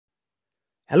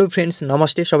Hello friends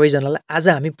नमस्ते सबैजनालाई आज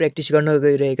हामी प्र्याक्टिस गर्न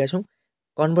गइरहेका छौँ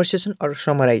कन्भर्सेसन अर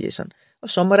समराइजेसन।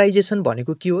 समराइजेसन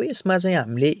भनेको के हो? यसमा चाहिँ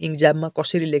हामीले इक्जाममा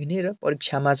कसरी लेख्ने र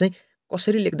परीक्षामा चाहिँ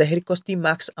कसरी लेख्दाखेरि कति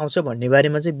मार्क्स आउँछ भन्ने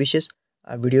बारेमा चाहिँ विशेष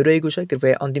भिडियो रहेको छ।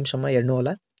 कृपया अन्तिमसम्म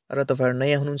हेर्नुहोला र तपाईहरु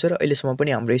नयाँ हुनुहुन्छ र अहिलेसम्म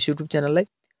पनि हाम्रो यस युट्युब च्यानललाई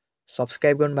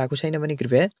सब्स्क्राइब गर्नु भएको छैन भने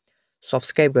कृपया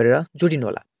सब्स्क्राइब गरेर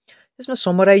जोडिनुहोला। यसमा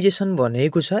समराइजेसन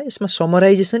भनेको छ, यसमा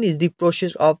समराइजेसन is the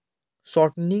process of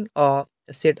सर्टनिङ a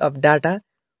set of data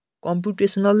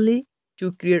computationally to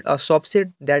create a subset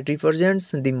that represents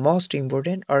the most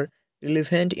important or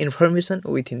relevant information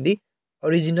within the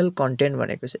original content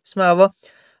भनेको छ। यसमा अब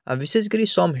विशेष गरी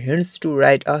some hints to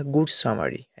write a good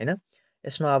summary हैन।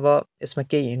 यसमा यसमा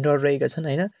केही हिन्टहरु रहेका छन्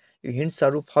हैन। यो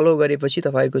हिन्ट्सहरु फलो गरेपछि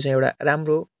तपाईहरुको चाहिँ एउटा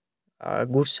राम्रो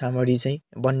गुड समरी चाहिँ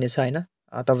बन्नेछ हैन।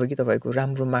 तपाईको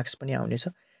राम्रो मार्क्स पनि आउनेछ।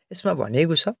 यसमा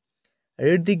भनेको छ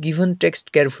read the given text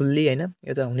carefully हैन,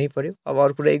 यो त हुनै पर्यो। अब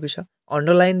अर्को रहेको छ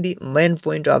underline the main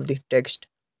point of the text।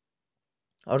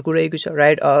 अर्को रहेको छ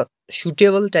write a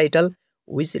suitable title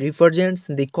which represents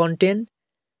the content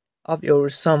of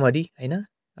your summary हैन।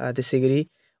 त्यसैगरी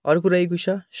अर्को रहेको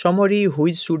छ summary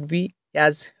which should be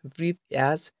as brief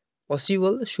as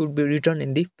possible should be written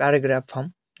in the paragraph form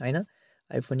हैन।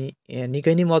 यो पनि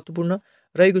निकै नै महत्त्वपूर्ण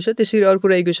रहेको छ। त्यसैगरी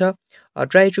अर्को रहेको छ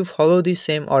try to follow the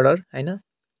same order हैन,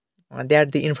 that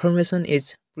the information is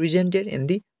presented in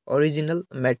the original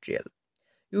material.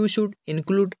 You should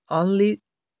include only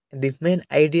the main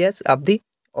ideas of the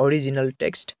original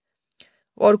text.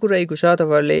 अर्को रहेको छ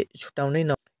तपाईहरुले छुटाउनै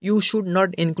न, you should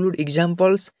not include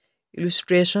examples,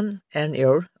 illustration and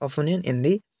your opinion in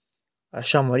the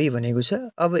summary भनेको छ।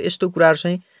 अब यस्तो कुराहरु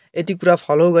चाहिँ यति कुरा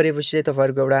फलो गरेपछि चाहिँ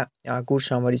तपाईहरुको एउटा गुड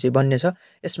समरी चाहिँ बन्नेछ।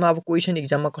 यसमा अब क्वेशन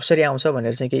एक्जाममा कसरी आउँछ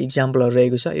भनेर चाहिँ केही एक्जाम्पलहरु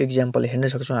रहेको छ। यो एक्जाम्पल हेर्न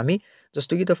सक्छौं हामी।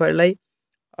 जस्तो कि तपाईहरुलाई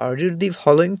read the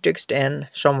following text and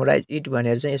summarize it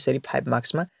भनेर चाहिँ यसरी 5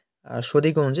 मार्क्समा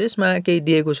सोधेको हुन्छ। यसमा केही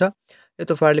दिएको छ, यो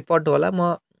तपाईहरुले पढ्नु होला।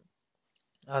 म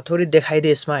थोरै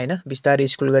देखाइदिए यसमा हैन, बिस्तारै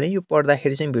स्क्रोल गरे। यो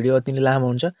पढ्दाखेरि चाहिँ भिडियो अति नै लामो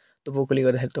हुन्छ, त्यसैले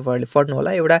गर्दाखेरि तपाईहरुले पढ्नु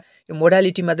होला। एउटा यो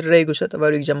मोडालिटी मात्र रहेको छ,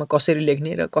 तपाईहरु एक्जाममा कसरी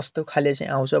लेख्ने र कस्तो खाले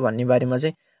चाहिँ आउँछ भन्ने बारेमा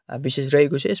चाहिँ विशेष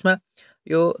रहेको छ। यसमा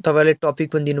यो तपाईहरुले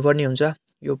टपिक पनि दिनुपर्ने हुन्छ।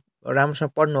 यो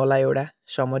राम्रोसँग पढ्नु होला एउटा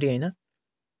समरी हैन,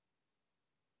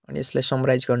 अनि यसलाई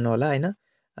समराइज गर्नु होला हैन।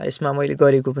 यसमा मैले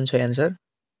गरेको पनि छ एन्सर।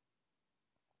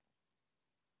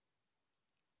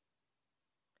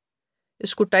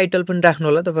 यसको टाइटल पनि राख्नु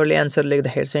होला तपाईहरुले एन्सर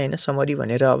लेख्दाखेरि चाहिँ हैन, समरी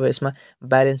भनेर। अब यसमा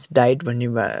ब्यालेन्स डाइट भन्ने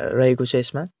रहेको छ।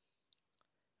 यसमा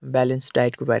ब्यालेन्स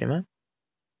डाइटको बारेमा।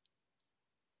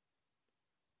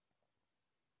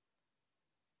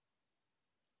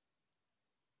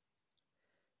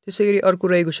 त्यसैगरी अर्को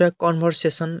रहेको छ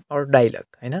कन्भर्सेसन अर डायलग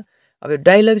हैन। अब यो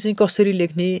डायलग चाहिँ कसरी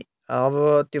लेख्ने, अब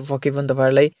त्यो पक्कै पनि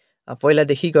तपाईहरुलाई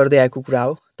पहिलादेखि गर्दै आएको कुरा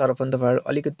हो, तर पनि तपाईहरु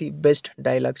अलिकति बेस्ट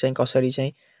डायलग चाहिँ कसरी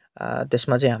चाहिँ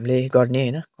त्यसमा चाहिँ हामीले गर्ने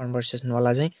हैन, कन्भर्सेसन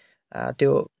वाला चाहिँ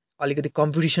त्यो अलिकति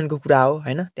कम्पिटिसनको कुरा हो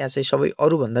हैन। त्यहाँ चाहिँ सबै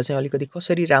अरु भन्दा चाहिँ अलिकति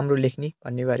कसरी राम्रो लेख्ने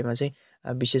भन्ने बारेमा चाहिँ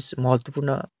विशेष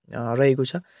महत्त्वपूर्ण रहेको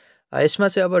छ। यसमा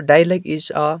चाहिँ अब dialogue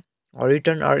is a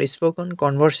return or spoken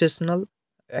conversational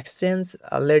exchange,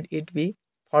 let it be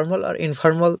formal or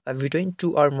informal between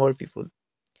two or more people.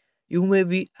 You may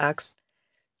be asked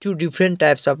two different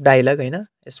types of dialogue हैन।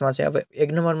 यसमा चाहिँ अब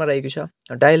 1 नम्बरमा रहेको छ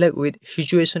dialogue with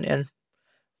situation and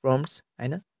prompts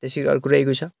हैन। त्यसैगरी अर्को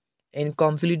रहेको छ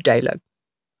incomplete dialogue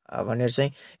भनेर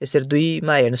चाहिँ यसरी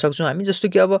दुईमा हेर्न सक्छौं हामी। जस्तो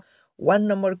कि अब 1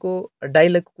 नम्बरको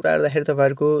डायलगको कुरा गर्दाखेरि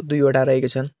तपाईहरुको दुईवटा रहेको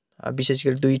छन्, विशेष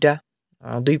गरी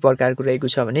दुई प्रकारको रहेको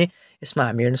छ भने यसमा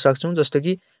हामी हेर्न सक्छौं। जस्तो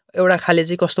कि एउटा खाले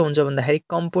चाहिँ कस्तो हुन्छ भन्दाखेरि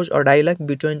compose a dialogue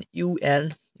between you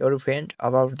and your friend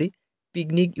about the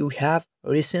picnic you have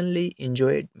recently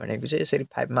enjoyed भनेको चाहिँ यसरी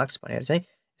 5 मार्क्स भनेर चाहिँ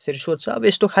यसरी सोध्छ। अब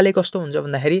यस्तो खाले कस्तो हुन्छ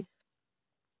भन्दाखेरि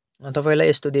तपाईलाई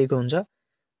यस्तो दिएको हुन्छ,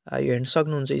 यो हेर्न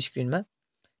सक्नुहुन्छ स्क्रिनमा।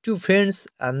 To friends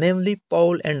namely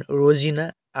Paul and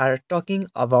Rojina are talking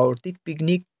about the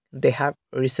picnic they have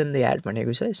recently had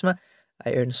भनेको छ। यसमा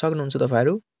हेर्न सक्नुहुन्छ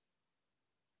तपाईहरु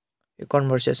यो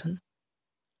कन्भर्सेसन।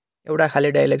 एउटा खाले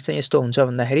डायलग चाहिँ यस्तो हुन्छ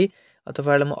भन्दाखेरि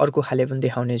तपाईहरुलाई म अर्को खाले पनि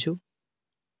देखाउने छु।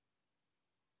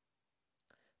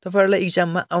 तपाईहरुलाई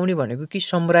एक्जाममा आउने भनेको कि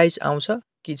समराइज आउँछ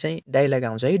कि चाहिँ डायलग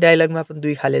आउँछ है। डायलगमा पनि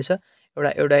दुई खाले छ,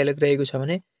 एउटा डायलग रहेको छ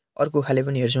भने अर्को खाले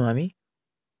पनि हेर्छौं हामी।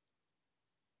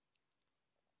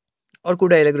 अर्को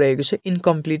डायलग रहेको छ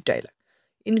इन्कम्प्लिट डायलग।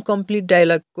 इन्कम्प्लिट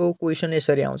डायलगको क्वेशन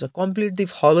यसरी आउँछ, complete the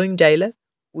following dialogue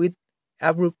with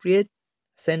appropriate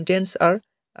sentence or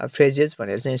phrases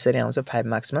भनेर चाहिँ यसरी आउँछ 5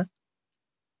 मार्क्समा।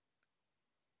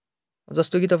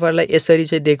 जस्तो कि तपाईहरुलाई यसरी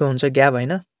चाहिँ दिएको हुन्छ ग्याप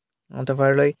हैन,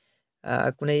 तपाईहरुलाई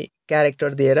कुनै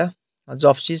क्यारेक्टर दिएर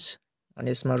जफ्सिस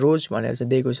अनि यसमा रोज भनेर चाहिँ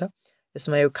दिएको छ।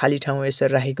 यसमा यो खाली ठाउँ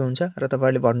यसरी राखेको हुन्छ र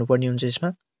तपाईहरुले भर्नुपर्ने हुन्छ यसमा।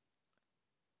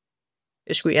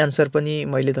 यसको एन्सर पनि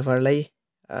मैले तपाईहरुलाई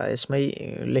यसमै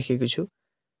लेखेको छु।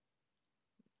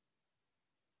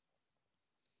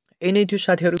 यही नै थियो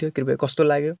साथीहरु, कृपया कस्तो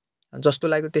लाग्यो? जस्तो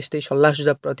लाग्यो त्यस्तै सल्लाह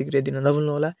सुझाव प्रतिक्रिया दिन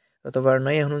नभुल्नु होला र तपाईहरु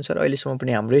नयाँ हुनुहुन्छ र अहिलेसम्म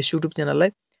पनि हाम्रो यस YouTube च्यानललाई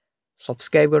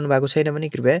सब्स्क्राइब गर्नुभएको छैन भने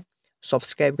कृपया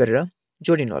सब्स्क्राइब गरेर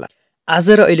जोडिनु होला।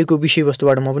 आज र अहिलेको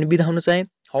विषयवस्तुबाट म पनि बिदा हुन चाहे।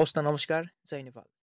 हवस् त, नमस्कार, जय नेपाल।